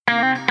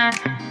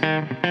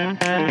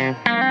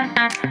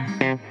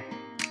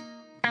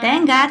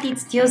Thank God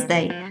it's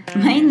Tuesday,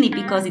 mainly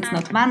because it's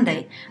not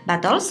Monday,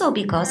 but also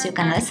because you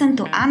can listen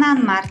to Anna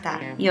and Marta,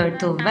 your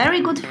two very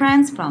good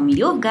friends from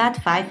You've Got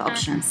 5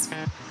 Options.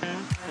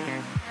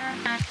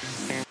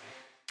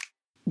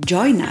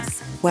 Join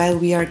us while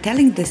we are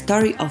telling the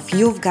story of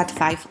You've Got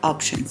 5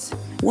 Options.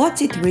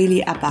 What's it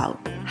really about?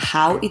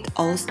 How it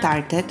all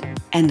started?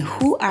 And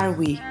who are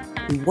we?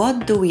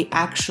 What do we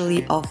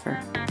actually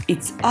offer?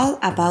 It's all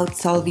about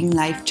solving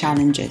life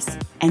challenges.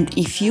 And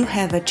if you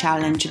have a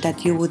challenge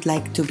that you would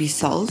like to be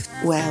solved,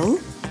 well,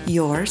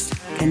 yours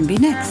can be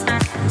next.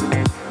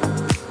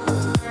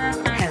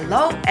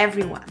 Hello,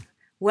 everyone.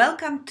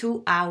 Welcome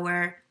to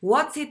our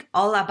What's It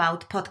All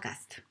About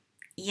podcast.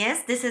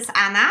 Yes, this is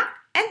Anna.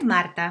 And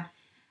Marta.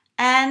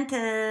 And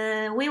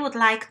we would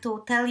like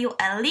to tell you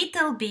a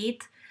little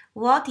bit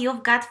what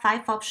You've Got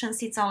 5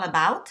 Options it's all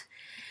about.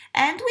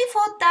 And we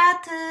thought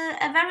that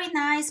a very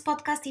nice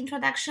podcast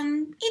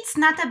introduction, it's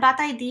not a bad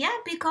idea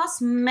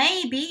because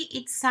maybe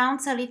it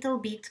sounds a little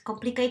bit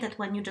complicated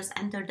when you just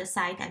enter the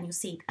site and you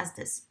see it as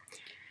this.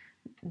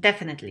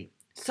 Definitely.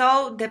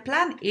 So the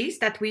plan is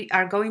that we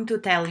are going to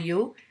tell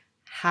you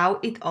how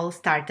it all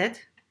started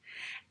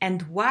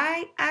and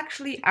why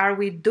actually are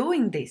we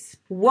doing this?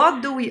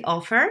 What do we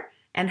offer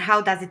and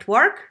how does it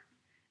work?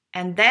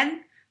 And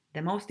then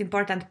the most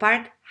important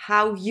part,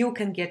 how you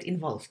can get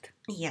involved.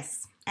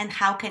 Yes. And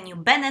how can you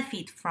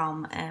benefit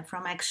from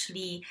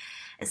actually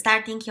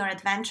starting your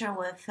adventure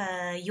with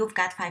You've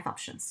Got 5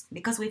 Options?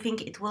 Because we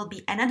think it will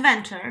be an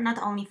adventure, not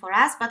only for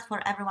us, but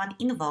for everyone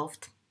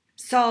involved.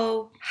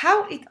 So,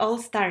 how it all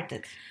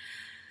started?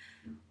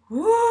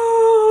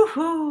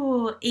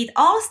 Woo-hoo. It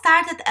all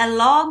started a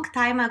long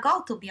time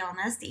ago, to be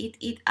honest.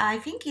 I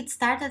think it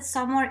started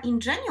somewhere in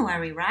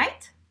January,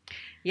 right?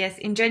 Yes,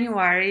 in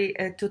January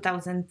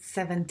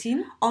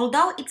 2017.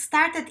 Although it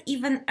started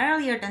even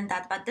earlier than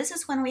that, but this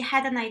is when we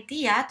had an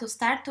idea to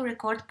start to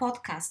record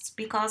podcasts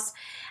because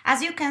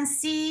as you can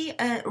see,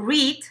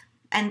 read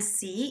and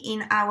see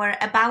in our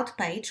About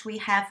page, we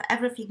have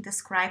everything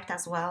described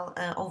as well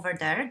over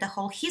there, the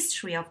whole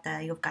history of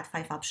the You've Got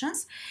 5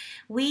 Options.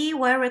 We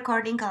were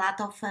recording a lot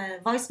of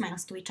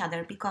voicemails to each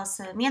other because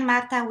me and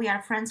Marta, we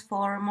are friends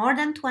for more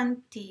than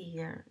 20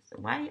 years.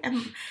 Why?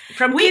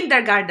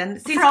 Kindergarten.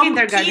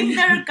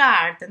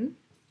 Kindergarten.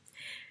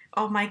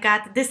 Oh my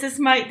God, this is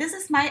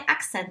my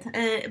accent.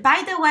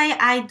 By the way,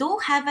 I do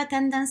have a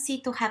tendency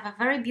to have a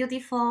very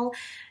beautiful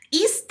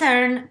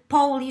Eastern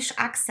Polish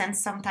accent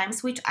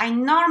sometimes, which I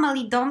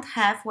normally don't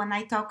have when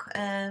I talk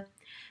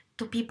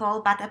to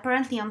people, but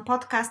apparently on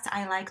podcasts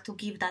I like to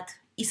give that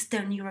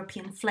Eastern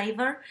European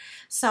flavor.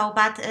 So,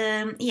 but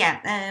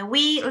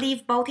we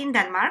live both in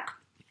Denmark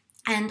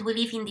and we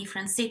live in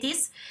different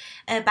cities,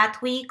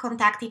 but we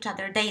contact each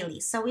other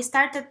daily. So we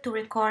started to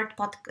record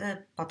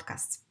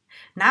podcasts.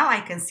 Now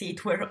I can see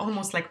it, we're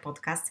almost like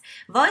podcasts,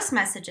 voice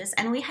messages,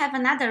 and we have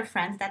another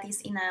friend that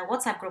is in a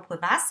WhatsApp group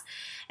with us,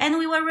 and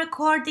we were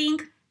recording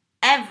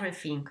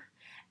everything.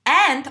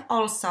 And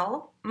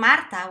also,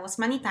 Marta was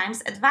many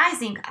times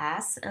advising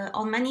us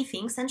on many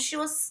things, and she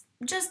was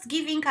just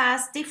giving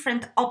us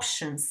different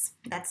options.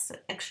 That's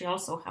actually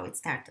also how it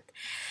started.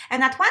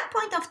 And at one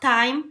point of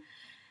time,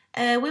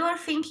 we were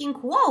thinking,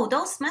 whoa,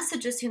 those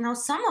messages,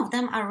 some of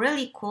them are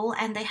really cool,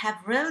 and they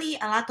have really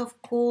a lot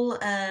of cool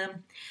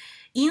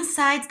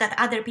insights that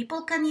other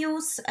people can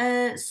use.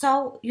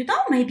 So,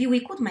 maybe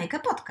we could make a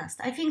podcast.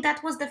 I think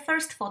that was the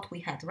first thought we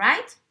had,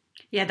 right?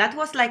 Yeah, that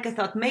was like a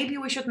thought. Maybe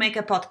we should make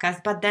a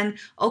podcast, but then,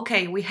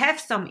 okay, we have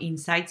some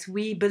insights.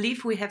 We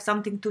believe we have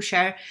something to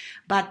share,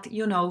 but,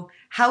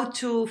 how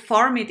to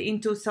form it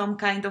into some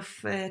kind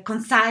of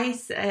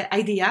concise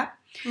idea.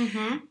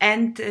 Mm-hmm.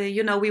 And,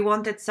 we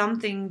wanted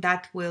something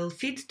that will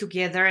fit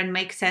together and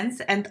make sense.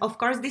 And of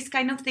course, these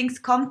kind of things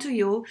come to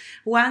you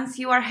once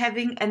you are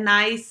having a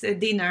nice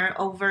dinner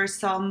over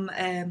some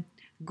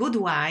good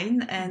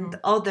wine and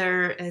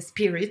other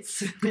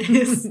spirits.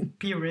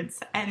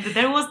 Spirits. And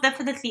there was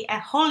definitely a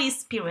Holy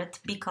Spirit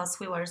because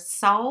we were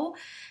so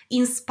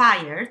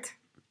inspired,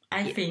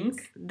 I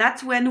think.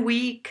 That's when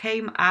we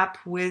came up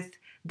with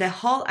the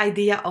whole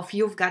idea of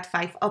You've Got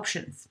 5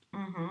 Options.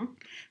 Mm-hmm.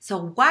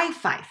 So why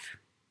 5?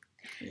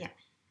 Yeah.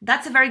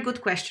 That's a very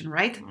good question,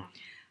 right? Mm.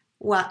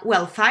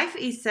 Well, 5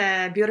 is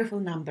a beautiful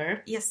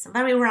number. Yes,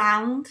 very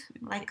round,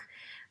 like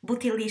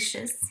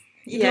bootylicious.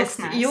 Yes,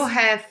 nice. You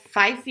have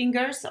 5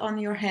 fingers on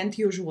your hand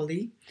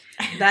usually.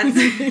 That's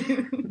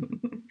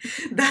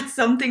that's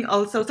something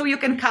also. So you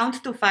can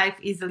count to 5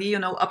 easily,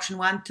 option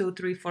 1, 2,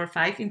 3, 4,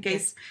 5 in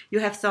case you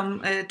have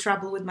some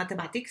trouble with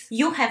mathematics.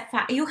 You have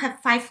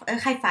 5,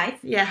 high 5.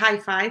 Yeah, high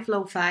 5,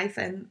 low 5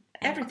 and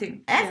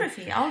everything.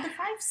 Everything, yeah. All the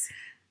 5s.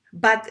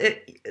 But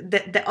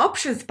the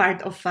options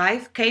part of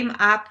 5 came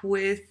up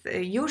with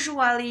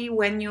usually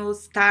when you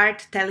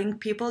start telling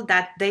people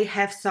that they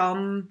have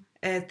some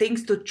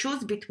things to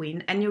choose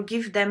between and you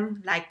give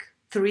them like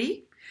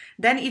 3,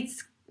 then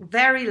it's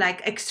very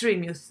like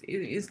extreme.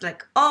 It's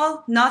like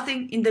all,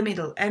 nothing in the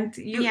middle, and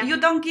you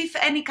don't give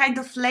any kind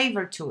of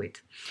flavor to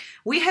it.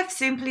 We have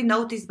simply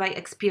noticed by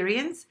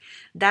experience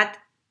that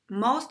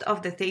most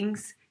of the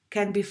things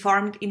can be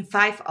formed in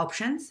 5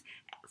 options,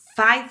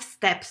 5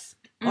 steps,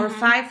 or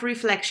 5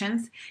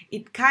 reflections.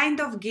 It kind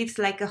of gives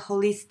like a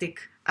holistic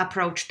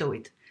approach to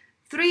it.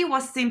 3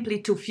 was simply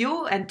too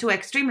few and too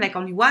extreme, like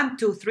only 1,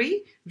 2,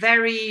 3.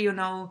 Very,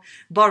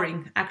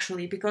 boring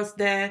actually, because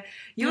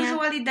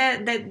usually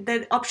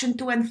the option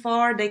 2 and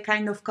 4, they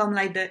kind of come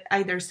like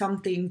either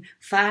something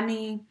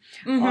funny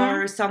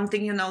or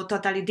something,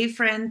 totally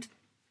different.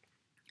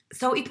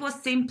 So it was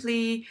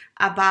simply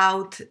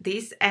about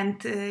this,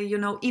 and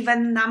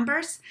even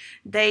numbers,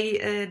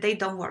 they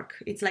don't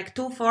work. It's like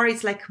 2, 4.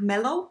 It's like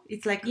mellow.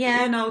 It's like 2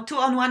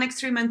 on one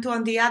extreme and 2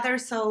 on the other.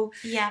 So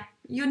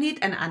you need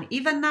an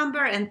uneven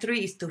number, and 3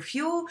 is too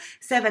few.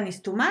 7 is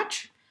too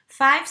much.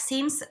 5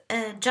 seems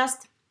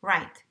just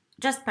right,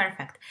 just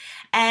perfect.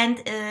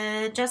 And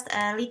just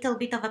a little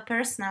bit of a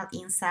personal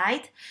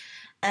insight.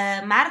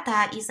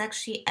 Marta is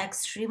actually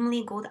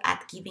extremely good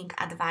at giving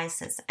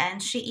advices,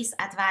 and she is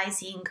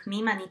advising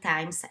me many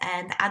times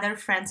and other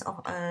friends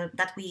of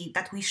that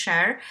we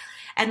share,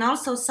 and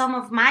also some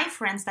of my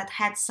friends that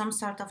had some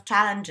sort of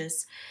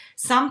challenges.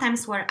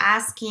 Sometimes were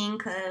asking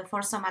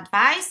for some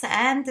advice,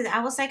 and I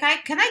was like,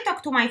 can I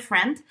talk to my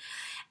friend?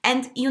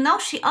 And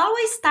she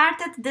always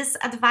started this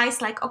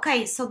advice like,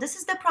 okay, so this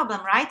is the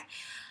problem, right?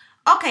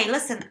 Okay,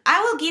 listen, I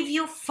will give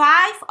you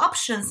 5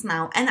 options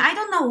now. And I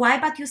don't know why,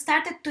 but you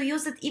started to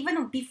use it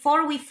even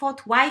before we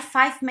thought why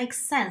 5 makes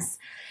sense.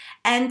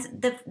 And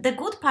the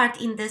good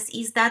part in this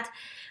is that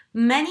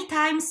many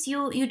times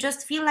you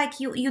just feel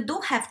like you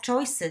do have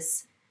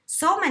choices.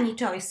 So many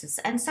choices.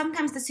 And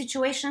sometimes the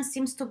situation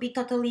seems to be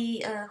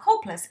totally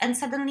hopeless. And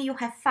suddenly you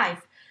have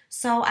 5.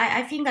 So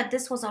I think that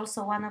this was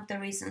also one of the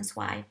reasons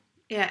why.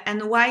 Yeah,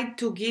 and why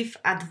to give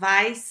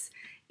advice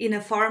in a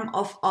form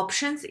of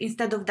options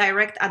instead of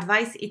direct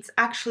advice. It's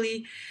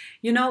actually,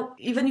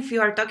 even if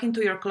you are talking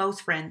to your close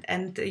friend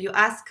and you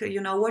ask,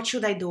 what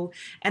should I do?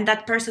 And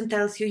that person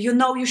tells you,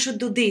 you should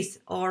do this.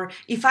 Or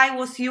if I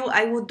was you,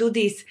 I would do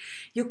this.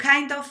 You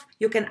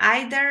can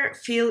either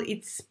feel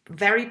it's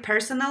very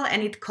personal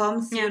and it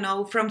comes,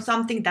 from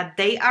something that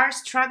they are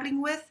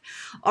struggling with,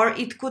 or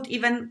it could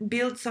even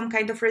build some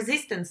kind of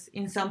resistance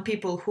in some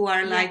people who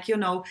are like,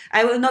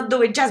 I will not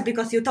do it just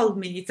because you told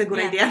me it's a good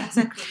idea.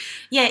 Exactly.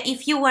 Yeah,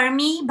 if you were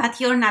me, but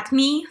you're not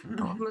me.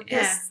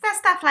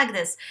 Stuff like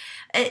this.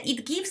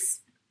 It gives,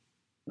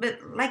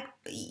 like,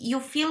 you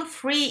feel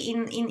free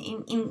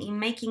in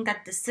making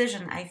that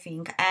decision, I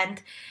think.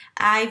 And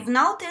I've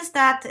noticed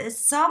that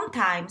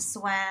sometimes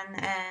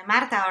when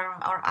Marta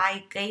or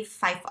I gave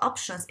 5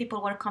 options,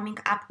 people were coming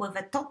up with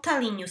a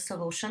totally new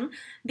solution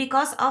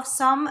because of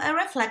some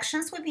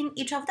reflections within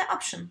each of the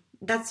option.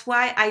 That's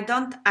why I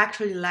don't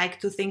actually like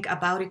to think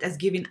about it as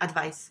giving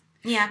advice.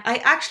 Yeah. I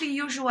actually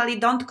usually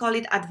don't call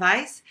it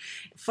advice.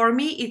 For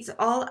me, it's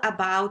all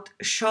about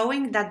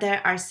showing that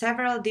there are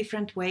several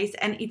different ways,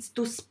 and it's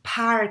to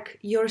spark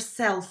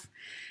yourself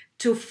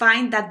to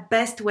find that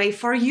best way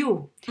for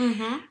you.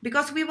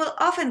 Because we will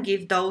often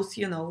give those,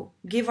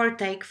 give or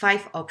take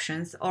 5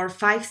 options or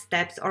 5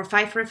 steps or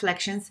 5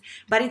 reflections,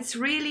 but it's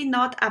really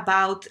not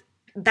about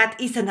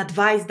that is an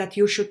advice that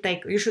you should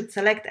take. You should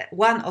select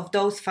one of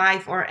those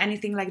 5 or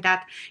anything like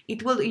that.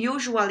 It will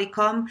usually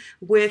come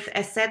with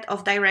a set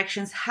of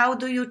directions. How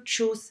do you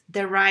choose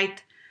the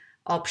right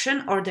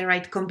option or the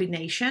right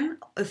combination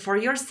for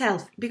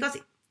yourself? Because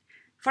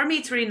for me,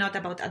 it's really not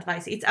about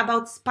advice. It's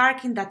about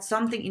sparking that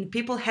something in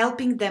people,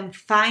 helping them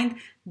find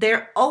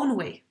their own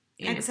way.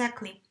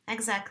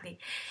 Exactly.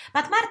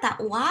 But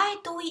Marta, why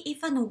do we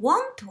even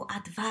want to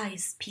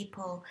advise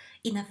people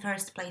in the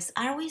first place?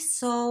 Are we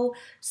so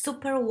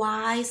super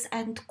wise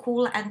and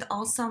cool and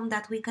awesome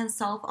that we can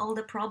solve all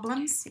the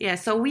problems? Yeah,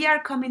 so we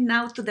are coming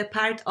now to the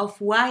part of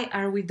why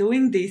are we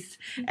doing this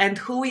and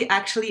who we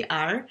actually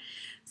are.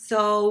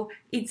 So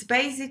it's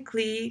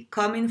basically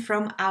coming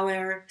from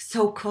our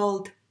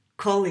so-called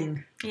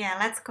calling. Yeah,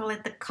 let's call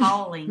it the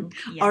calling.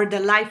 Or the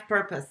life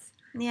purpose.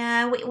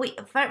 Yeah, we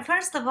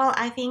first of all,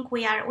 I think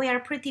we are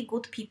pretty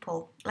good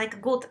people.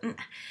 Like good.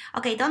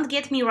 Okay, don't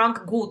get me wrong.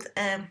 Good.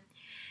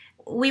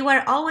 We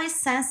were always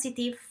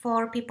sensitive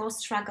for people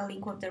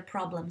struggling with their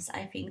problems.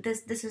 I think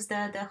this is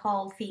the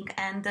whole thing.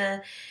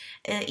 And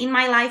in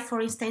my life,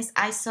 for instance,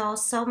 I saw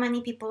so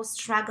many people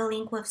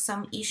struggling with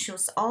some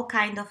issues, all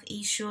kind of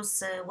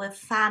issues with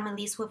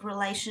families, with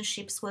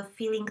relationships, with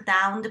feeling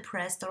down,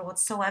 depressed, or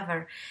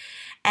whatsoever.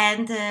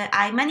 And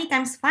I many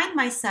times find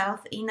myself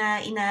in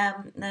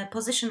a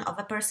position of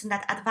a person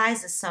that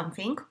advises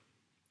something,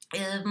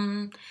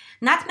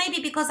 not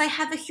maybe because I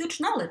have a huge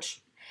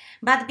knowledge,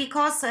 but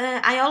because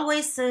I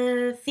always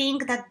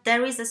think that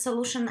there is a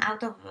solution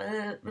out of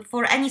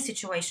for any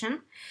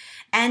situation,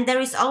 and there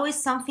is always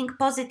something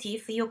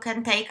positive you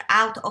can take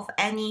out of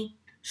any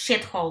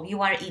shithole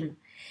you are in.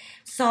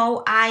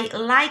 So I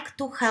like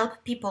to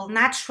help people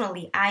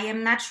naturally. I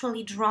am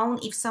naturally drawn.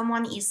 If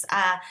someone is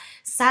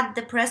sad,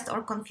 depressed,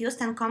 or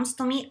confused and comes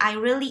to me, I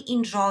really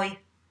enjoy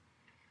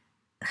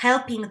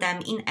helping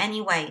them in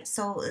any way.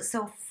 So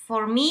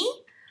for me,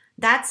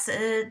 that's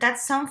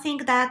something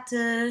that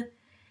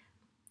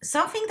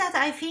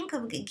I think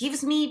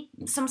gives me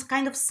some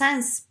kind of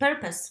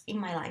purpose in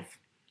my life.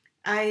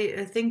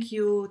 I think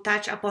you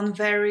touch upon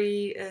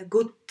very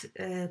good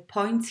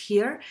points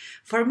here.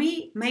 For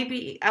me,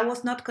 maybe I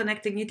was not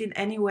connecting it in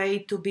any way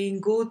to being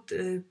good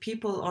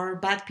people or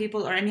bad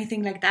people or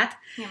anything like that.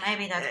 Yeah,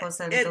 maybe that was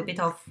a little bit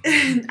off.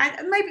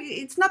 Maybe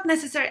it's not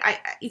necessary.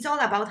 It's all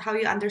about how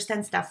you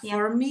understand stuff. Yeah.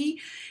 For me,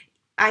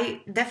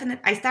 I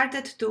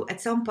started to at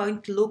some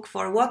point look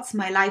for what's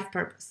my life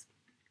purpose.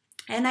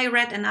 And I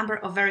read a number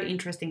of very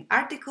interesting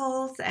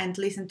articles and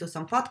listened to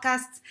some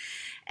podcasts.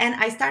 And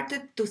I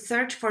started to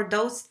search for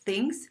those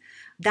things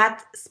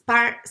that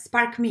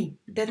spark me,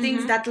 the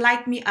things that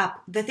light me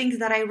up, the things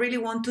that I really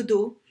want to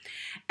do.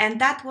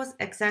 And that was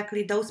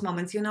exactly those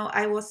moments. You know,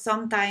 I was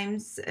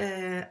sometimes,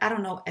 I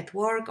don't know, at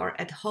work or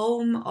at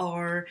home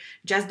or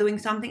just doing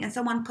something, and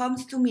someone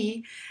comes to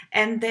me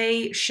and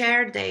they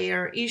share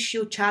their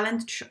issue,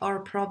 challenge, or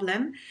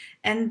problem.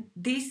 And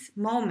this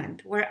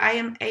moment where I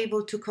am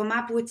able to come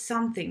up with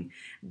something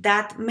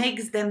that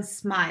makes them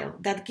smile,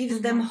 that gives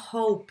them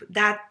hope,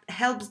 that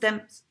helps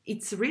them,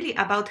 it's really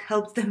about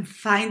helps them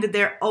find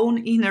their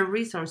own inner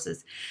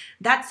resources.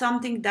 That's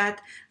something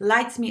that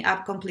lights me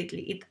up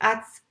completely. It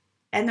adds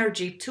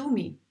energy to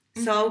me.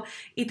 So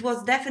it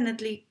was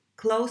definitely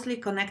closely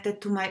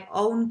connected to my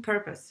own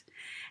purpose.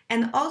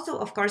 And also,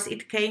 of course,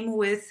 it came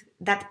with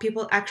that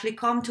people actually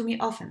come to me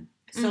often.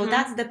 So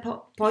that's the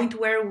point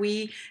where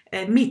we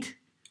meet.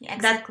 Yeah,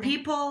 exactly. That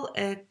people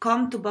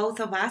come to both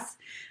of us,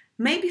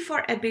 maybe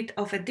for a bit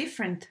of a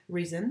different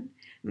reason.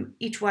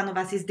 Each one of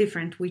us is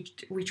different,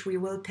 which we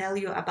will tell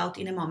you about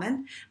in a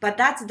moment. But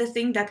that's the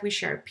thing that we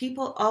share.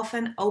 People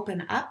often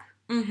open up.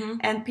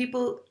 And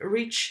people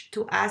reach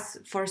to us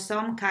for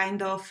some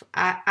kind of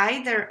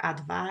either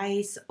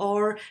advice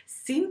or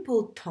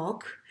simple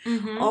talk,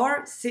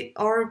 or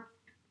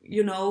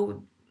you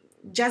know,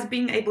 just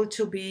being able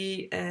to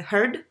be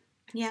heard.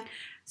 Yeah.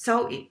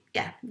 So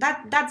yeah,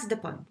 that's the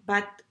point.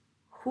 But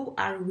who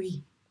are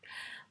we?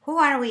 Who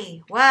are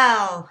we?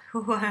 Well,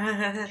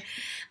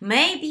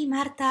 maybe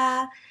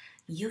Marta,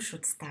 you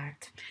should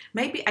start.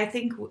 Maybe I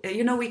think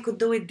we could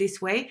do it this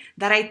way: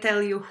 that I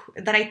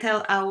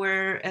tell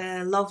our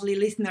lovely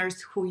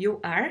listeners who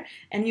you are,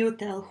 and you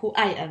tell who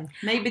I am.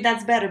 Maybe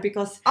that's better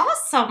because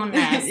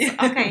awesomeness.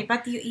 Okay,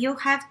 but you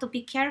have to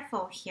be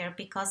careful here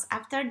because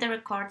after the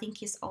recording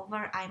is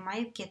over, I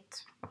might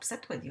get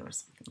upset with you or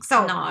something.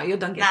 So no, you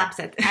don't get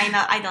upset. I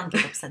know I don't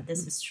get upset.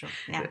 This is true.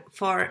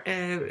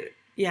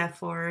 Yeah.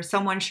 For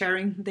someone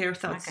sharing their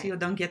thoughts, you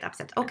don't get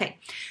upset. Okay,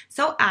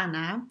 so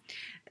Anna.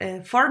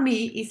 For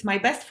me, is my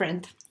best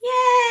friend.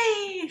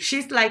 Yay!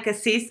 She's like a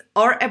sis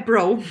or a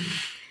bro.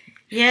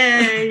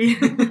 Yay!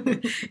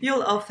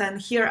 You'll often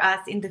hear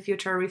us in the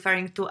future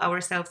referring to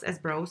ourselves as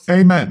bros.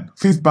 Amen.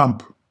 Fist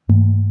bump.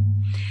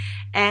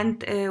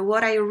 And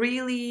what I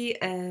really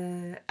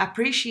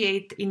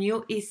appreciate in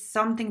you is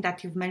something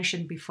that you've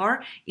mentioned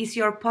before, is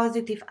your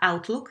positive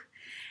outlook.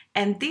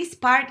 And this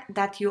part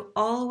that you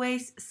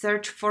always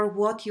search for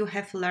what you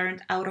have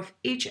learned out of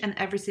each and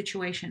every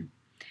situation.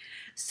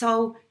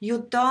 So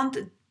you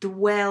don't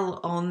dwell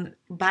on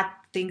bad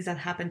things that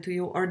happen to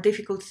you or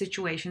difficult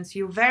situations.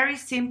 You very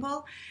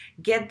simple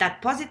get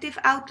that positive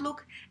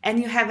outlook, and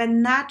you have a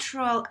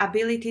natural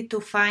ability to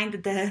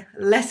find the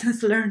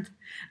lessons learned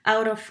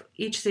out of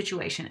each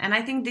situation. And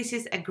I think this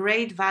is a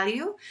great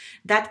value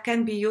that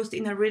can be used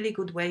in a really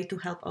good way to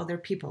help other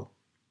people.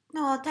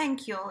 No,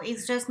 thank you.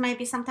 It's just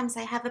maybe sometimes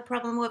I have a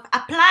problem with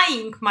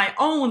applying my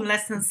own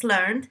lessons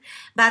learned.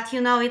 But,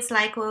 it's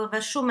like with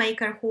a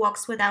shoemaker who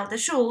walks without the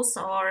shoes,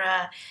 or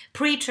a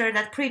preacher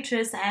that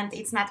preaches and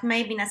it's not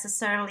maybe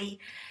necessarily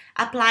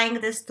applying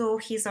this to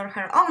his or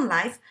her own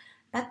life.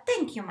 But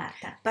thank you,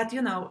 Marta. But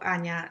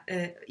Anya,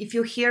 if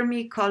you hear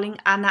me calling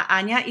Anna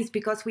Ania, it's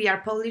because we are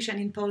Polish,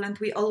 and in Poland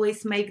we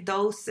always make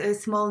those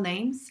small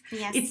names.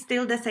 Yes. It's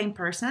still the same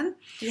person.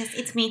 Yes,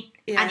 it's me,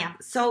 yeah. Anya.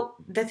 So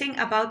the thing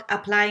about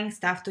applying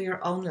stuff to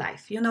your own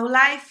life,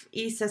 life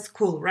is a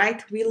school,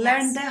 right? We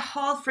learn the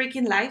whole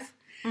freaking life.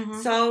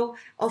 So,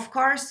 of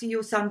course,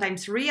 you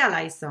sometimes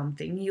realize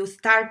something. You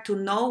start to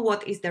know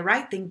what is the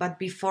right thing, but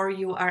before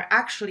you are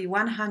actually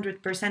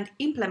 100%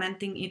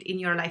 implementing it in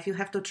your life, you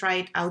have to try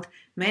it out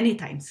many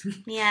times.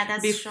 Yeah,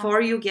 that's before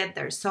true. you get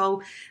there.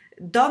 So,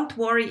 don't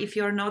worry if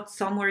you're not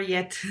somewhere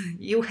yet.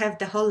 You have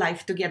the whole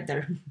life to get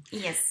there.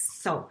 Yes.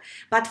 So,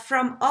 but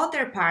from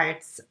other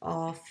parts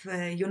of,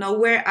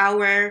 where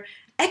our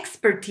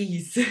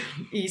expertise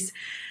is,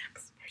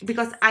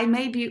 because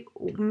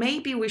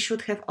maybe we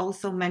should have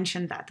also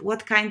mentioned that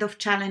what kind of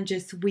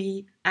challenges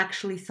we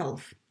actually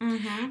solve.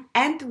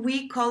 And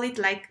we call it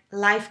like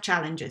life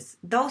challenges,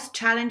 those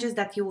challenges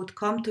that you would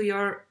come to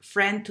your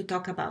friend to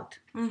talk about.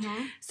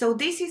 So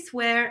this is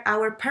where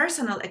our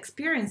personal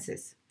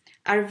experiences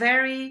are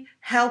very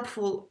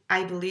helpful,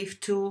 I believe,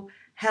 to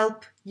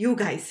help you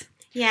guys.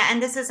 Yeah,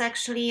 and this is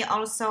actually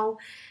also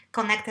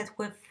connected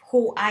with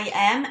who I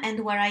am and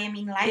where I am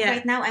in life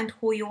right now, and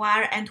who you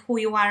are and who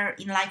you are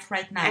in life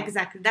right now.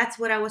 Exactly. That's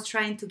what I was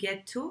trying to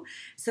get to.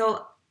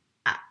 So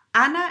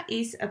Anna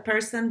is a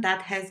person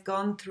that has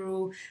gone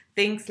through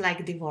things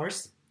like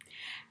divorce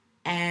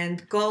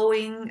and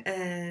going,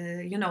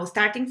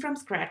 starting from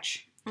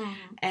scratch.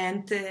 Mm-hmm.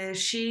 And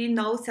she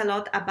knows a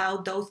lot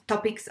about those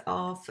topics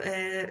of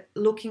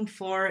looking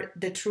for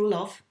the true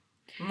love.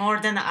 More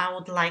than I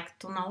would like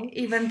to know.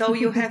 Even though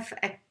you have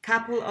a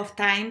couple of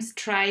times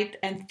tried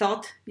and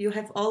thought you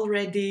have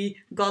already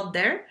got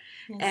there,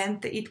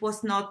 and it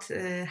was not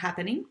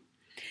happening.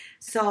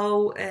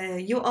 So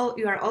you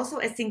are also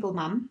a single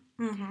mom,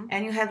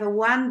 and you have a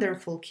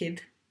wonderful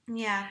kid.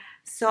 Yeah.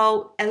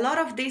 So a lot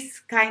of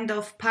this kind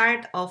of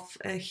part of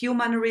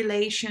human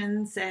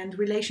relations and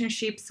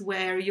relationships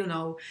where,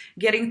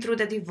 getting through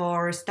the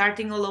divorce,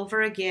 starting all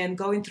over again,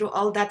 going through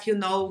all that,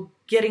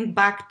 getting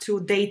back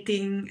to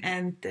dating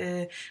and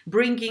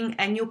bringing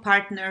a new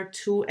partner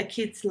to a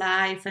kid's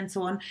life and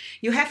so on.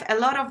 You have a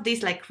lot of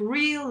these like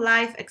real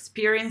life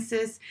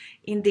experiences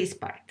in this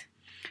part.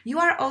 You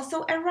are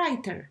also a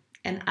writer.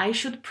 And I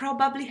should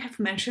probably have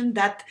mentioned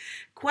that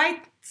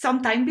quite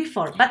some time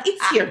before, but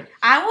it's here.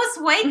 I was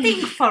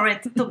waiting for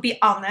it, to be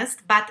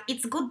honest, but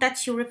it's good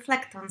that you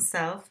reflect on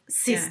self,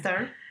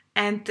 sister. Yeah.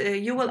 And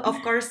you will,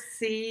 of course,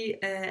 see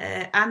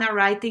Anna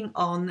writing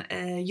on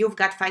You've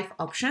Got 5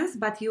 Options,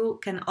 but you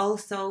can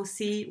also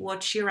see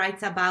what she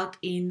writes about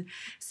in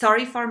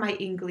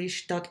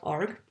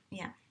sorryformyenglish.org.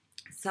 Yeah.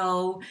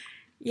 So,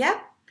 yeah.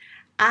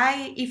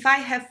 I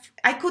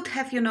could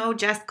have,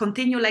 just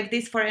continue like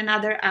this for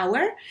another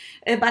hour,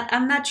 but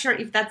I'm not sure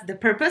if that's the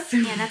purpose.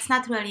 Yeah, that's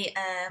not really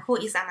Who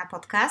is Anna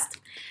podcast.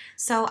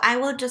 So I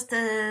will just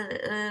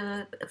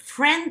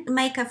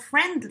make a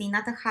friendly,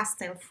 not a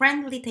hostile,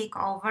 friendly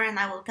takeover, and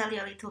I will tell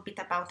you a little bit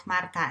about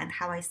Marta and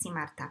how I see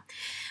Marta.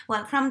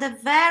 Well, from the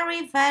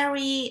very,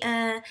 very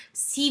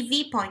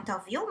CV point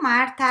of view,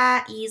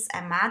 Marta is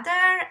a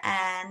mother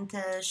and...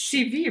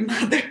 CV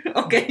mother?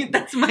 Okay,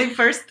 that's my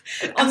first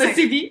on the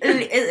CV.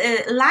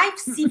 Live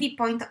CV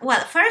point...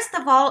 Well, first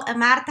of all,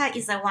 Marta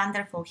is a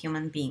wonderful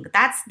human being.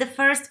 That's the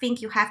first thing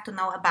you have to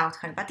know about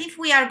her. But if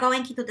we are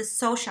going into the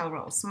social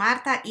roles,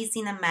 Marta is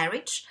in a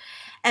marriage,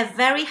 a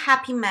very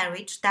happy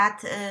marriage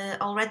that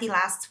already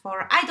lasts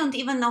for I don't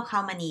even know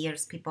how many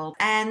years, people.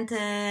 And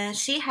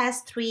she has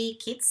 3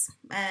 kids,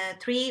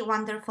 3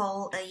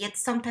 wonderful yet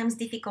sometimes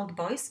difficult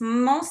boys,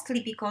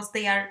 mostly because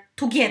they are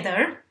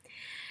together.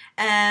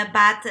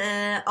 But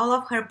all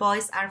of her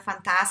boys are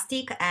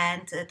fantastic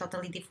and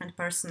totally different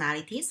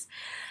personalities.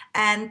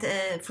 And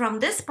from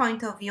this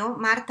point of view,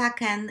 Marta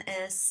can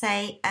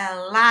say a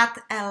lot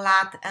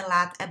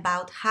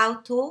about how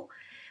to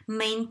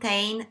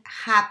maintain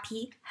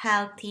happy,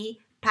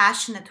 healthy,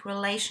 passionate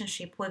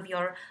relationship with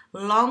your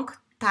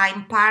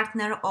long-time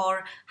partner,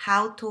 or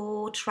how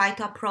to try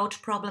to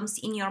approach problems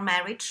in your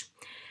marriage.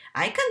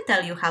 I can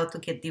tell you how to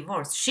get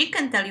divorced. She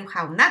can tell you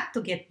how not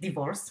to get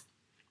divorced.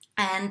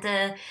 And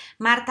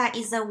Marta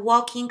is a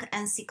walking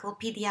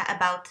encyclopedia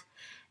about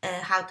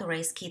how to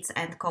raise kids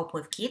and cope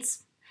with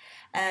kids.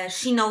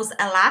 She knows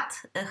a lot.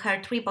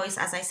 Her 3 boys,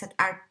 as I said,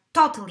 are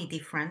totally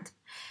different.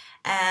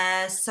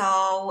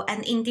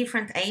 And in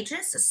different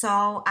ages.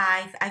 So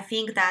I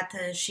think that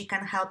she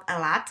can help a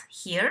lot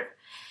here.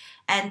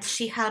 And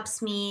she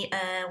helps me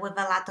with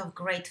a lot of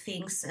great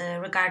things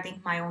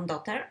regarding my own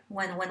daughter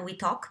when we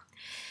talk.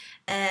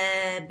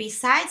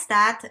 Besides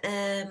that,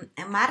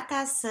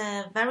 Marta's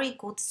very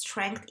good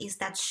strength is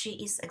that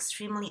she is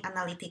extremely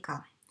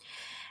analytical.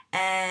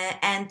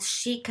 And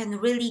she can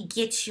really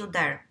get you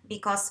there.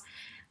 Because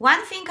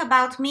one thing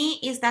about me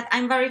is that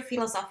I'm very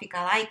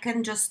philosophical. I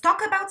can just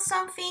talk about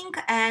something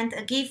and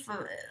give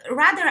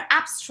rather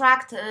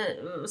abstract,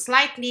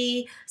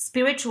 slightly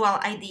spiritual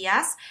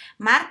ideas.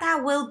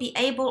 Marta will be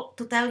able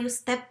to tell you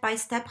step by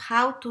step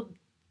how to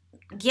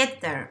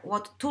get there,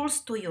 what tools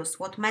to use,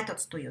 what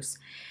methods to use.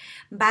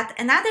 But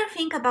another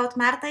thing about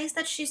Marta is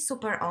that she's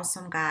super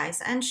awesome, guys,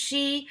 and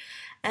she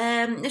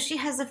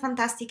has a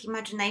fantastic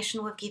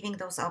imagination with giving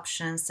those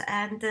options.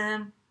 And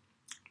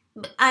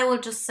I will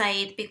just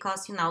say it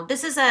because,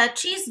 this is a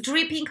cheese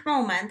dripping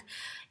moment.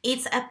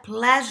 It's a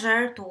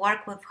pleasure to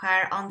work with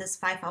her on these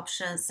 5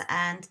 options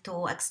and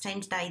to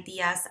exchange the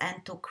ideas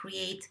and to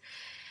create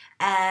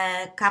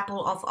a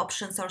couple of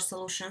options or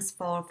solutions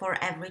for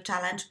every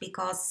challenge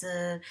because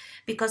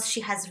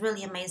she has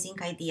really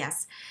amazing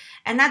ideas.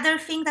 Another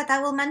thing that I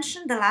will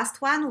mention, the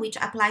last one, which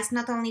applies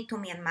not only to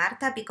me and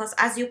Marta, because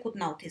as you could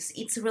notice,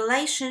 it's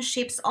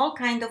relationships, all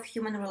kind of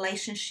human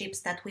relationships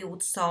that we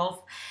would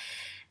solve,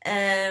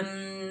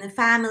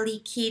 family,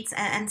 kids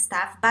and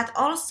stuff, but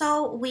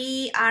also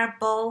we are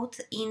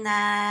both in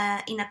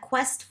a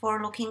quest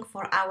for looking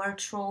for our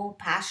true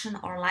passion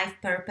or life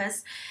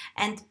purpose,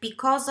 and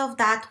because of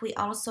that we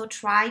are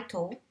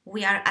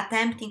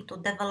attempting to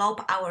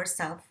develop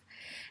ourselves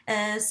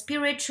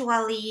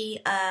spiritually,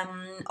 I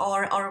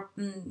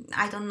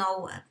don't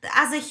know,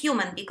 as a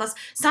human, because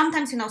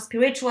sometimes,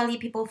 spiritually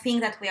people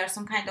think that we are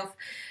some kind of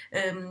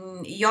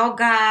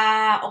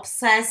yoga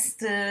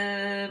obsessed,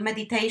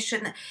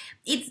 meditation.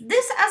 It's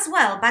this as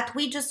well, but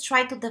we just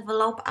try to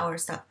develop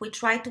ourselves. We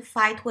try to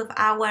fight with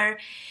our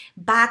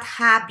bad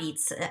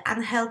habits,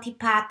 unhealthy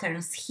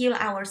patterns, heal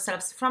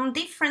ourselves from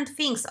different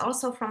things,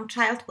 also from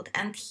childhood.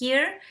 And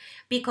here,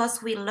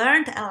 because we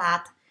learned a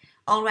lot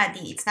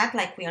already, it's not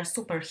like we are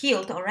super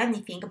healed or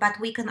anything, but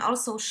we can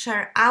also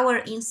share our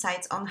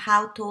insights on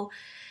how to,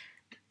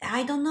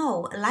 I don't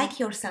know, like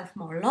yourself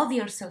more, love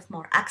yourself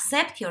more,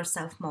 accept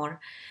yourself more,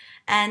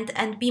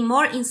 and be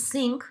more in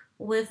sync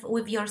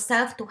with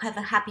yourself to have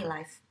a happy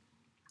life.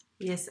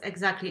 Yes,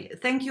 exactly.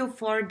 Thank you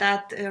for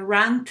that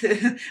rant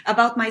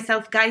about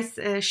myself, guys.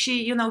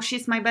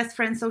 She's my best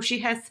friend, so she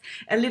has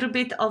a little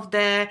bit of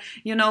the,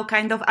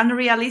 kind of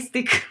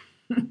unrealistic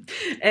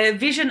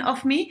vision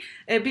of me.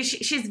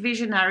 She's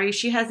visionary.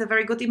 She has a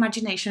very good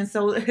imagination,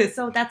 so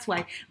that's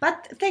why.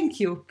 But thank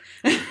you.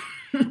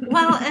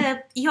 Well,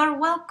 you're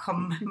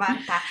welcome,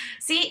 Marta.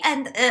 See,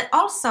 and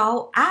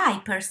also I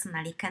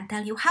personally can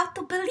tell you how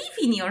to believe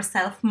in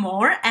yourself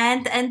more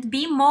and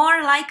be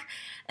more like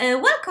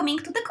welcoming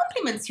to the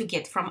compliments you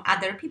get from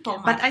other people,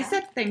 Marta. But I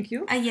said thank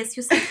you. Yes,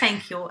 you said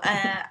thank you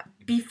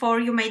before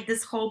you made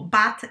this whole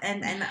but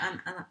and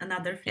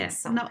another thing.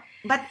 Yes. So. No,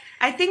 but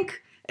I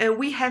think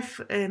we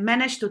have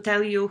managed to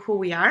tell you who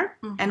we are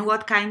and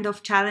what kind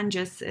of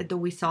challenges do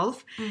we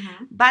solve.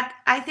 But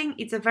I think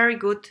it's a very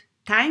good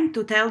time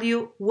to tell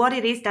you what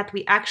it is that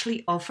we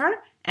actually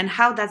offer and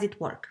how does it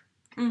work.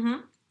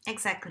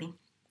 Exactly.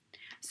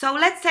 So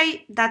let's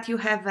say that you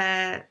have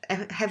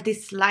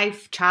this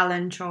life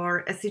challenge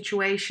or a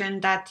situation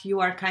that you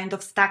are kind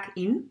of stuck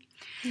in.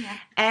 Yeah.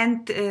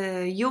 And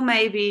you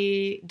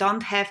maybe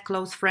don't have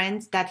close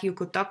friends that you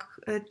could talk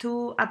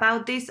to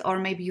about this, or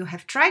maybe you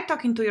have tried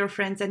talking to your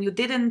friends and you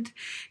didn't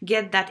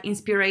get that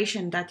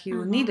inspiration that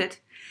you needed.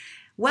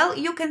 Well,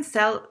 you can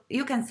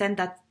send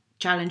that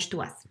challenge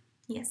to us.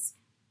 Yes,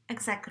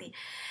 exactly.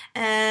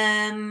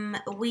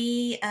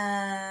 We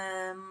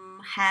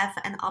have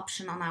an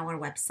option on our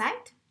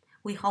website.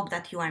 We hope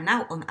that you are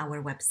now on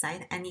our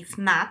website, and if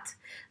not,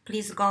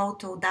 please go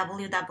to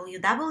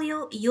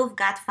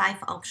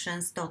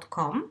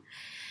www.you'vegotfiveoptions.com,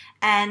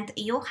 and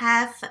you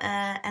have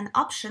an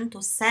option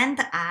to send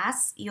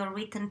us your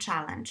written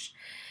challenge.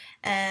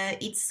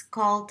 It's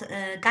called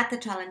Got a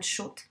Challenge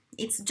Shoot.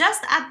 It's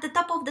just at the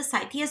top of the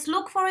site. Yes,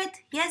 look for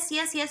it. Yes,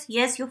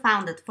 you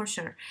found it for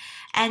sure.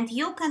 And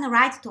you can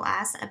write to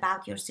us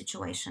about your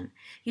situation.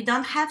 You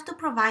don't have to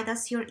provide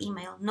us your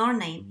email nor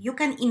name. You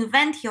can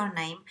invent your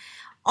name,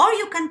 or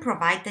you can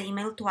provide the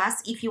email to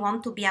us if you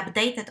want to be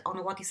updated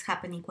on what is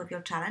happening with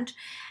your challenge.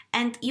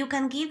 And you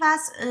can give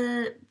us,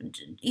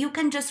 you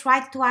can just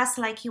write to us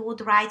like you would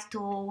write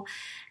to,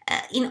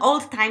 in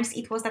old times,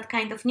 it was that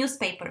kind of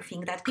newspaper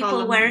thing that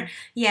people were,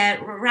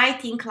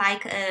 writing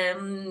like,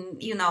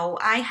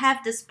 I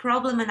have this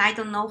problem and I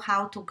don't know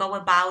how to go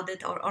about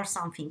it or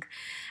something.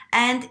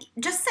 And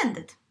just send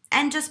it.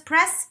 And just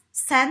press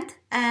send.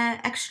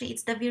 Actually,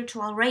 it's the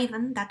virtual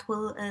raven that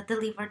will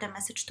deliver the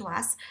message to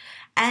us.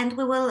 And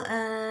we will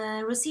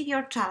receive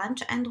your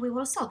challenge and we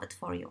will solve it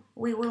for you.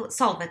 We will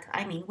solve it.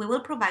 We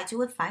will provide you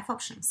with 5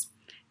 options.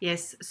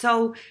 Yes.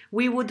 So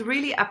we would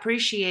really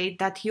appreciate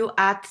that you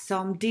add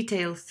some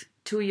details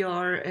to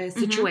your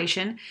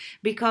situation,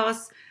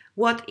 because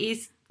what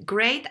is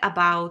great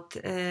about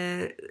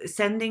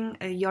sending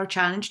your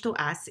challenge to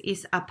us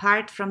is,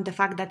 apart from the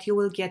fact that you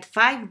will get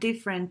 5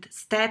 different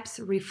steps,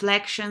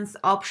 reflections,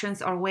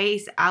 options, or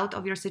ways out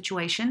of your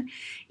situation,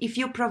 if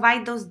you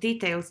provide those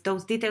details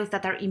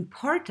that are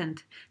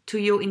important to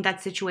you in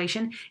that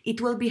situation,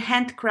 it will be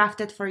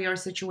handcrafted for your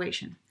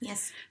situation.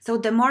 Yes. So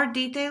the more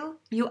detail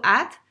you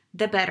add,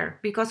 the better,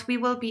 because we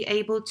will be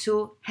able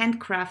to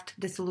handcraft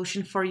the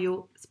solution for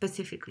you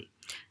specifically.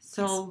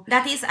 So yes.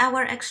 That is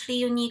our actually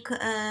unique,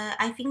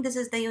 I think this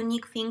is the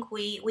unique thing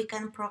we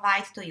can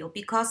provide to you,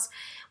 because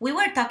we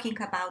were talking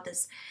about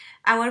this.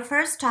 Our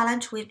first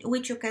challenge,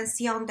 which you can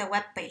see on the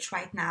webpage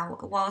right now,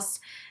 was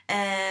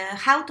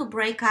how to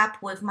break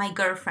up with my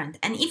girlfriend.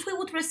 And if we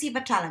would receive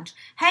a challenge,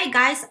 hey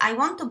guys, I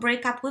want to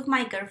break up with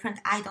my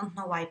girlfriend, I don't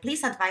know why,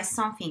 please advise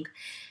something.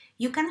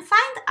 You can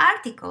find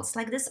articles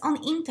like this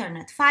on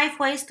internet, 5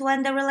 ways to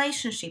end a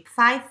relationship,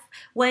 5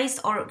 ways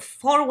or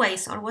 4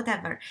 ways or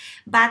whatever.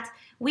 But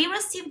we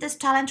received this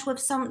challenge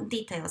with some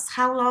details,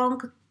 how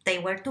long they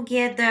were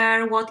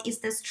together, what is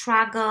the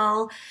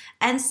struggle,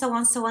 and so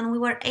on, so on. We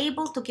were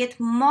able to get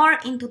more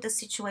into the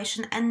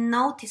situation and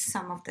notice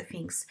some of the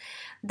things.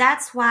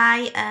 That's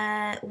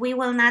why we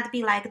will not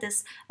be like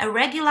this, a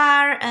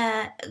regular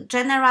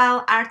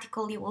general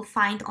article you will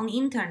find on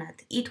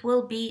internet. It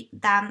will be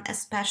done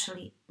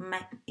especially,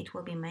 it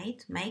will be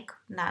made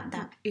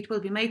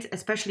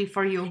especially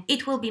for you.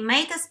 It will be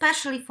made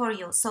especially for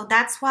you. So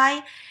that's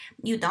why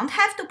you don't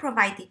have to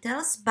provide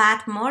details,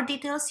 but more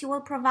details you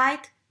will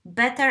provide,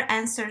 better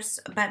answers,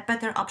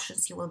 better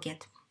options you will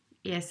get.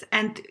 Yes,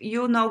 and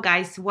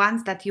guys,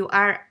 once that you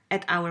are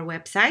at our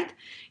website.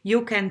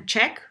 You can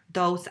check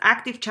those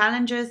active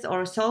challenges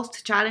or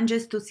solved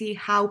challenges to see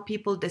how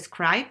people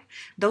describe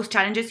those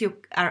challenges. You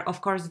are, of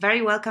course,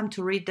 very welcome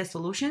to read the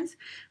solutions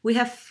we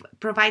have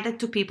provided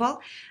to people,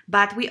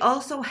 but we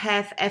also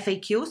have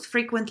FAQs,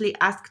 frequently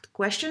asked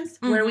questions,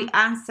 where we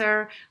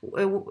answer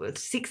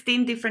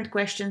 16 different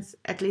questions,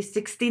 at least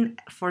 16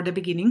 for the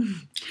beginning.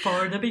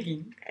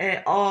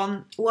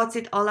 On what's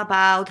it all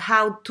about,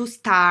 how to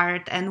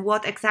start, and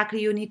what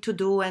exactly you need to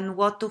do, and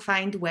what to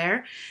find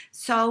where.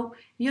 So,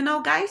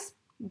 guys,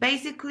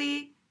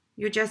 basically,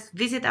 you just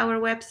visit our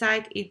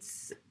website.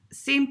 It's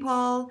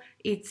simple,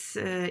 it's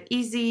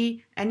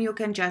easy, and you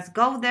can just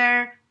go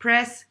there,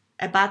 press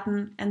a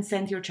button, and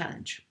send your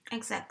challenge.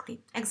 Exactly.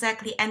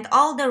 And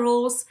all the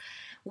rules,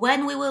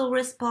 when we will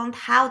respond,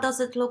 how does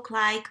it look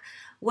like,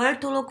 where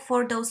to look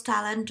for those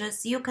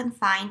challenges, you can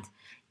find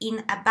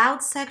in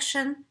About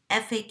section,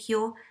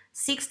 FAQ,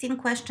 16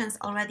 questions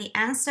already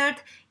answered.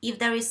 If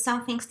there is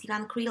something still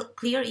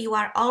unclear, you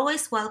are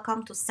always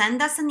welcome to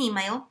send us an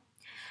email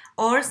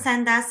or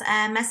send us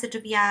a message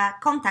via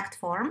contact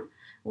form,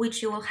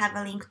 which you will have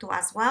a link to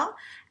as well,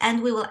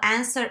 and we will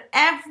answer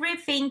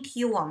everything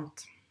you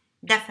want.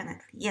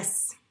 Definitely,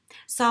 yes.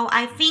 So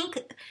I think,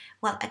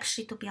 well,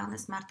 actually, to be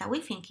honest, Marta, we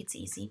think it's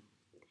easy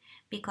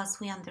because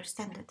we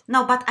understand it.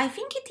 No, but I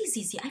think it is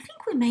easy. I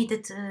think we made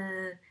it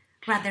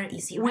rather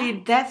easy, right? We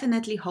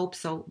definitely hope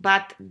so,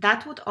 but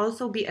that would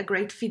also be a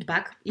great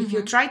feedback. If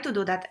you try to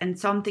do that and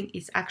something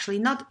is actually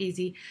not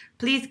easy,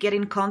 please get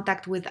in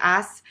contact with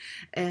us,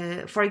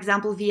 for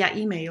example, via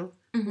email.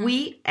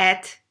 We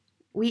at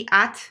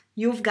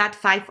you've got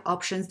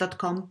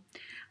 5options.com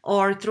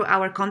or through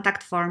our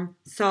contact form.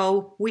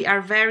 So we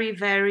are very,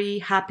 very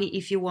happy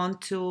if you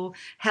want to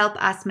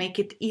help us make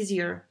it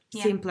easier,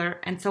 simpler,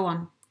 and so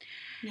on.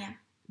 Yeah.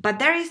 But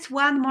there is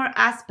one more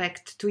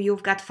aspect to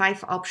You've Got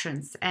 5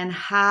 Options and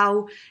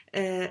how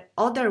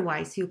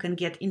otherwise you can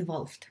get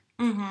involved.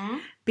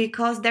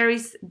 Because there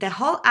is the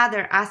whole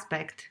other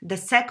aspect, the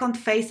second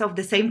face of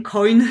the same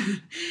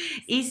coin,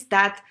 is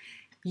that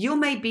you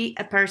may be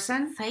a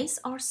person... Face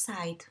or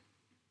side?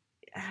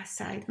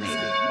 Side, maybe,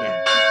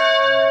 yeah.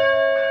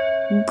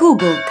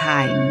 Google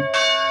time.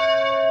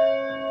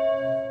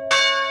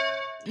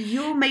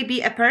 You may be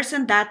a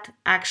person that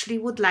actually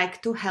would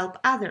like to help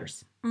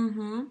others.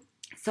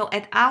 So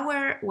at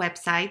our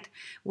website,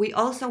 we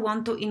also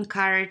want to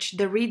encourage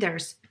the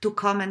readers to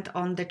comment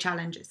on the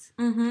challenges.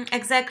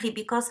 Exactly,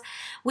 because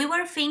we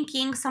were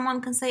thinking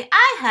someone can say,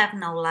 I have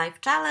no life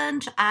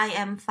challenge, I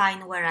am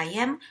fine where I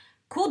am.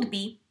 Could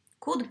be,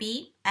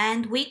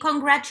 and we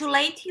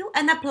congratulate you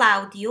and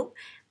applaud you.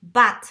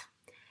 But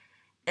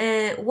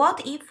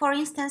what if, for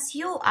instance,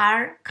 you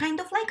are kind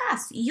of like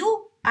us?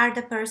 You are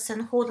the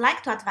person who would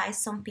like to advise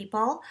some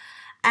people,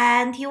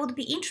 and you would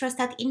be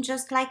interested in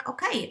just like,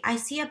 okay, I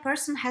see a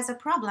person has a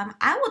problem,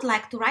 I would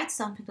like to write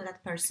something to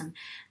that person.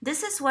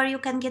 This is where you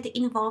can get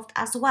involved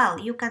as well.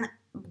 You can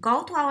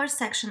go to our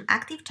section,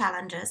 Active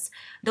Challenges.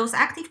 Those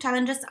active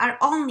challenges are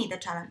only the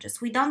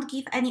challenges. We don't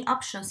give any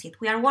options yet.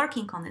 We are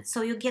working on it.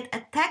 So you get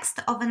a text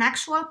of an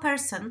actual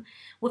person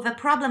with a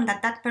problem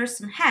that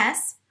person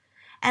has,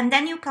 and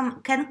then you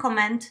can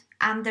comment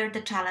under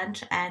the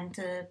challenge and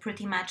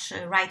pretty much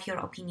write your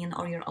opinion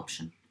or your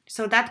option.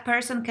 So that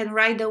person can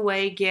right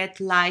away get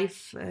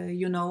live,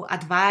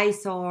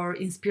 advice or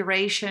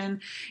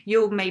inspiration.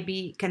 You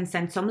maybe can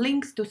send some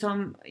links to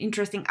some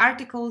interesting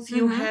articles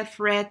you have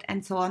read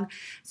and so on.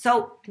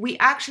 So we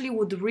actually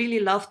would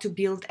really love to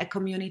build a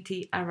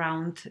community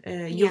around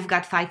You've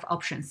Got 5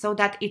 Options, so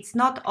that it's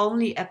not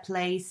only a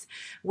place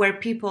where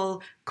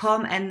people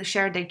come and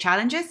share their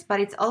challenges, but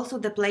it's also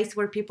the place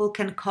where people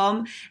can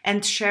come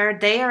and share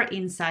their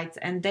insights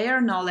and their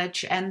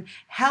knowledge and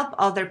help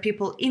other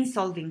people in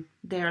solving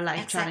their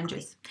life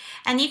challenges.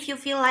 And if you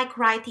feel like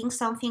writing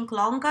something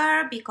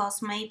longer,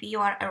 because maybe you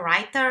are a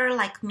writer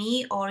like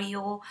me, or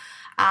you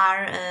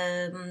are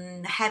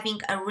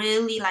having a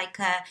really like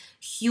a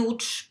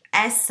huge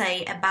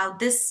essay about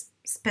this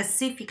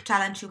specific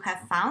challenge you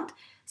have found,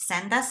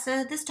 send us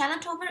this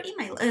challenge over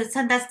email.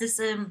 Send us this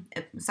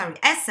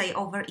essay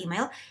over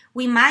email.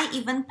 We might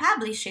even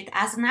publish it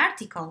as an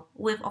article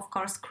with, of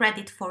course,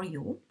 credit for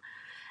you.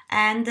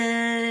 And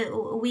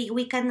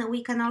we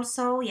can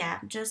also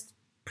just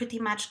pretty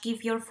much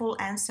give your full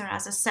answer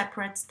as a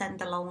separate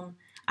standalone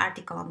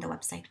article on the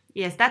website.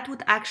 Yes, that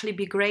would actually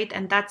be great,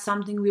 and that's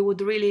something we would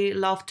really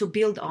love to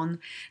build on,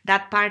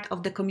 that part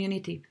of the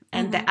community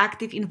and the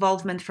active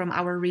involvement from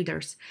our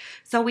readers.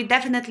 So we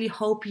definitely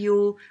hope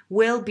you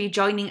will be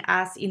joining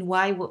us in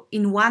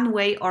one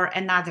way or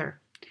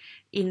another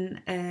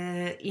in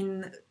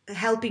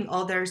helping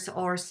others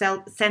or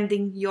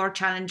sending your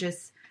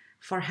challenges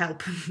for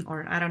help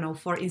or I don't know,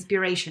 for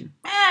inspiration.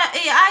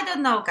 I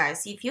don't know,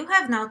 guys. If you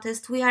have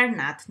noticed, we are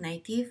not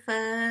native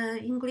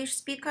English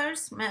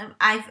speakers.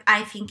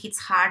 I think it's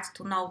hard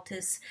to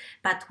notice,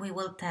 but we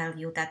will tell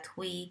you that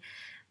we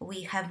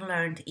have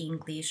learned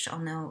English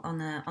on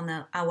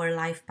our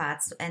life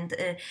paths, and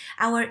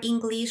our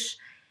English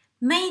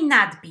may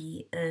not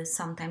be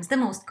sometimes the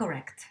most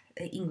correct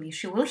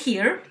English you will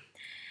hear.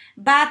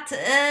 But,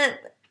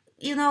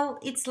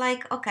 it's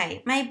like,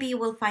 okay, maybe you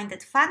will find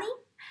it funny,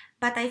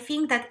 but I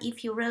think that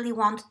if you really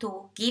want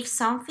to give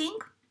something,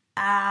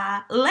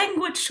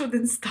 language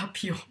shouldn't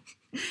stop you.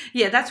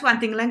 Yeah, that's one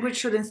thing. Language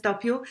shouldn't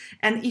stop you.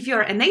 And if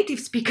you're a native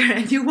speaker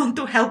and you want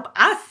to help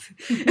us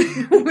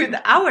with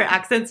our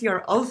accents,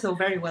 you're also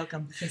very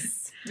welcome.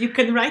 Yes. You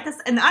can write us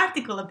an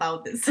article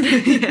about this.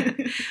 Yeah.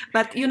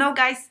 But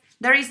guys,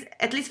 there is,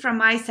 at least from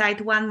my side,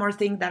 one more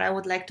thing that I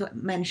would like to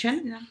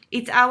mention. Yeah.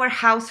 It's our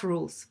house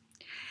rules.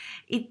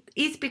 It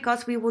is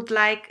because we would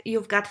like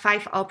You've Got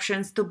 5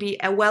 Options to be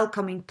a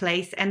welcoming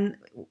place, and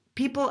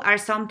people are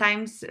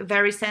sometimes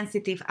very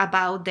sensitive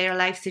about their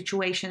life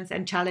situations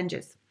and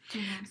challenges.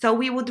 Mm-hmm. So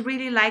we would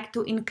really like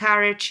to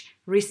encourage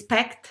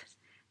respect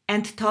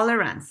and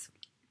tolerance.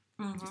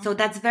 Mm-hmm. So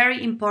that's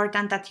very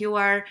important, that you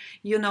are,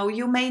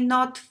 you may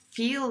not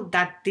feel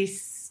that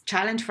this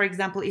challenge, for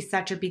example, is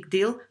such a big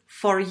deal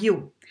for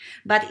you,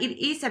 but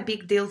it is a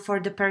big deal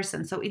for the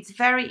person. So it's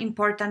very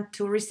important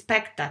to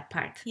respect that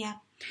part. Yeah.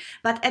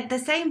 But at the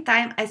same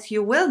time, as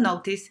you will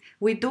notice,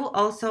 we do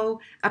also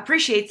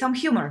appreciate some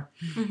humor.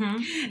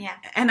 Mm-hmm. Yeah.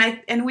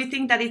 And we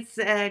think that it's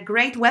a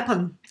great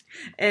weapon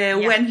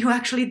when you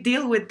actually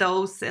deal with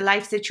those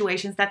life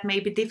situations that may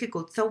be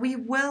difficult. So we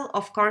will,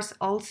 of course,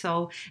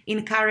 also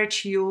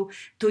encourage you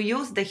to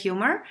use the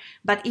humor.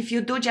 But if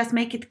you do, just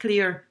make it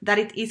clear that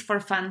it is for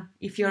fun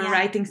if you're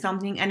writing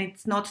something and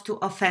it's not to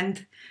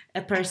offend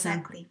a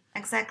person.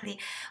 Exactly.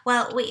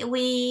 Well,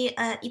 we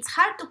it's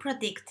hard to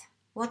predict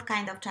what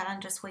kind of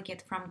challenges we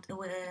get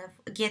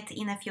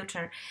in the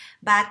future.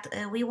 But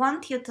we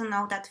want you to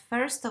know that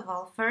first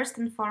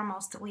and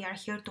foremost, we are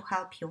here to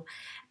help you.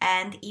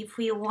 And if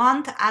we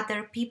want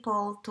other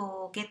people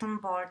to get on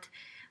board,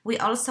 we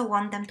also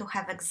want them to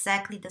have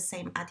exactly the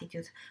same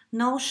attitude.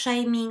 No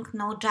shaming,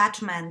 no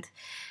judgment,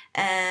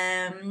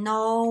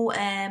 no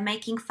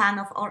making fun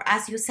of, or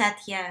as you said,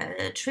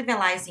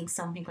 trivializing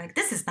something like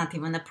this is not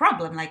even a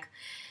problem. Like,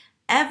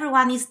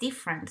 everyone is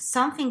different.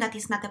 Something that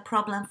is not a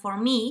problem for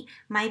me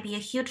might be a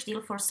huge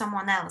deal for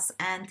someone else.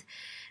 And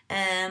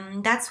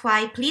that's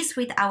why please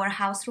read our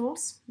house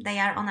rules. They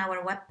are on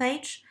our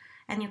webpage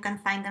and you can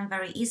find them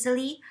very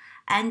easily,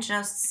 and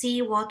just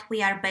see what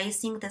we are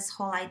basing this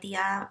whole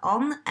idea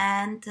on.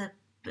 And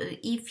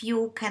if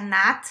you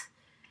cannot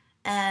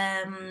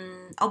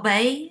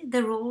obey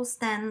the rules,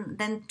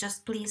 then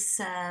just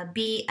please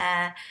be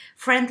a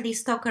friendly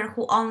stalker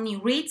who only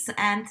reads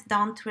and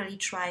don't really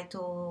try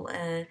to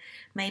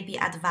maybe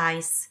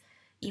advise,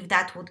 if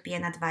that would be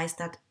an advice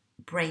that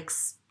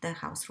breaks the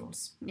house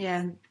rules.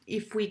 Yeah,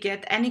 if we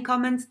get any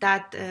comments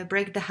that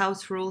break the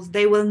house rules,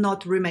 they will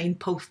not remain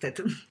posted.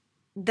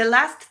 The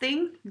last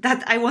thing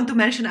that I want to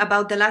mention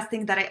about the last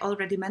thing that I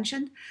already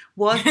mentioned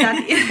was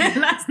that the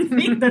last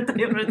thing that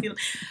I already...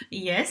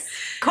 Yes,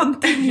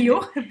 continue,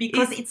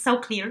 because it's so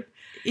clear.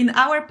 In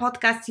our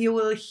podcast, you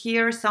will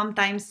hear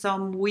sometimes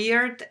some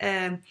weird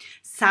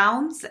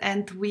sounds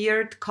and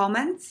weird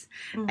comments,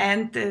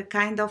 and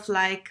kind of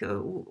like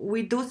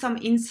we do some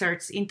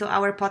inserts into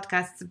our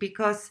podcasts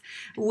because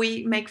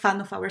we make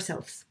fun of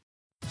ourselves.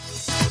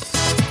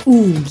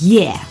 Ooh,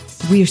 yeah,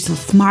 we're so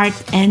smart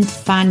and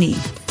funny.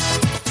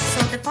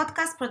 The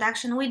podcast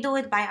production, we do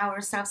it by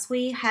ourselves.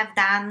 We have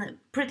done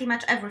pretty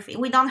much everything.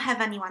 We don't have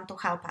anyone to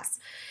help us.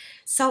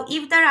 So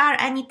if there are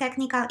any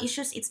technical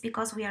issues, it's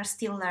because we are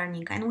still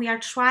learning and we are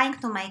trying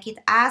to make it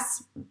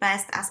as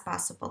best as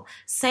possible.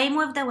 Same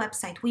with the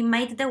website. We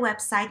made the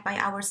website by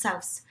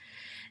ourselves.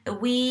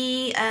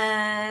 We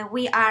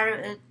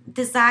are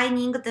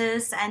designing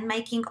this and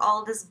making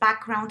all this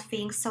background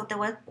things so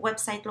the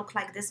website look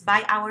like this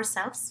by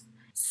ourselves.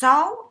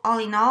 So all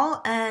in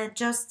all,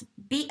 just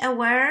be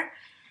aware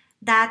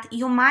that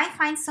you might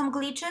find some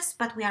glitches,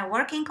 but we are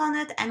working on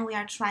it and we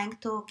are trying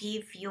to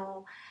give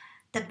you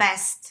the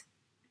best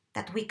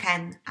that we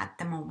can at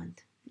the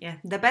moment. Yeah,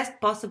 the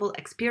best possible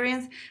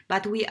experience,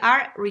 but we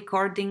are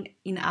recording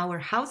in our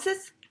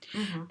houses.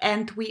 Mm-hmm.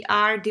 And we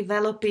are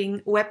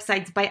developing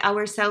websites by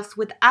ourselves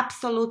with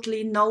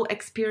absolutely no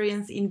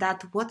experience in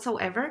that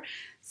whatsoever.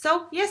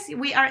 So yes,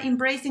 we are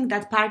embracing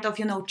that part of,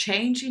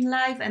 change in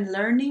life and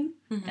learning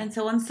and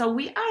so on. So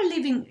we are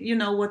living,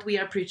 what we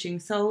are preaching.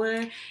 So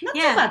not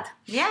so bad.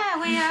 Yeah,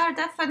 we are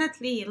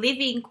definitely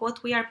living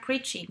what we are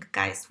preaching,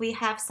 guys. We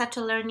have such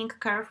a learning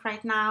curve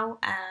right now,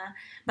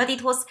 but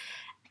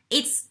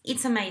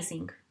it's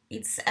amazing.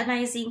 It's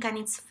amazing and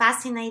it's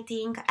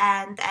fascinating,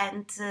 and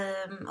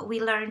we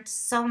learned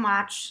so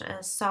much.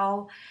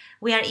 So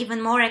we are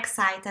even more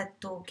excited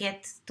to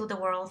get to the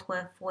world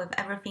with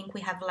everything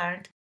we have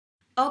learned.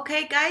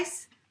 Okay,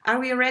 guys, are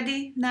we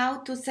ready now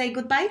to say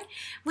goodbye?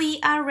 We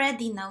are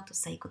ready now to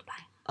say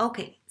goodbye.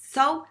 Okay,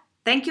 so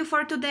thank you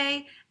for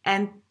today,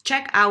 and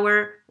check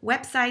our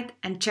website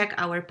and check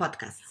our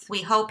podcasts.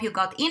 We hope you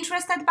got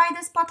interested by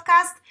this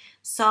podcast.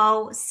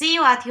 So see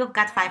you at You've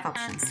Got 5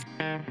 Options.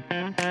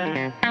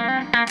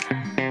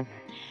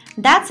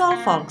 That's all,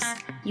 folks.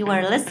 You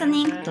are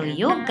listening to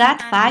You've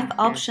Got 5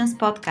 Options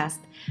podcast,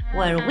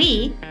 where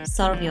we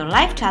solve your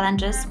life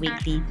challenges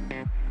weekly.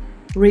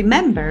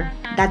 Remember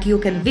that you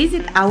can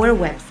visit our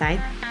website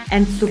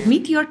and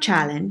submit your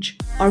challenge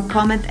or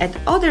comment at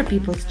other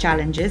people's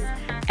challenges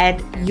at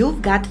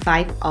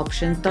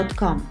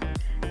you'vegotfiveoptions.com.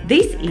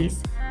 This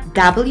is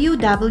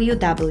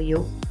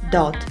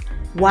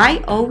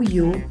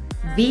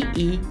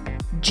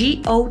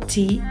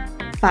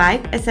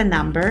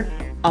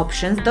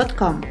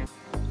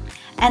www.youvegot5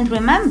 And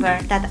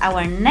remember that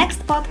our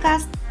next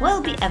podcast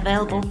will be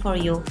available for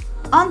you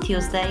on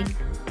Tuesday.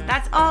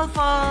 That's all,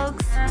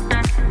 folks!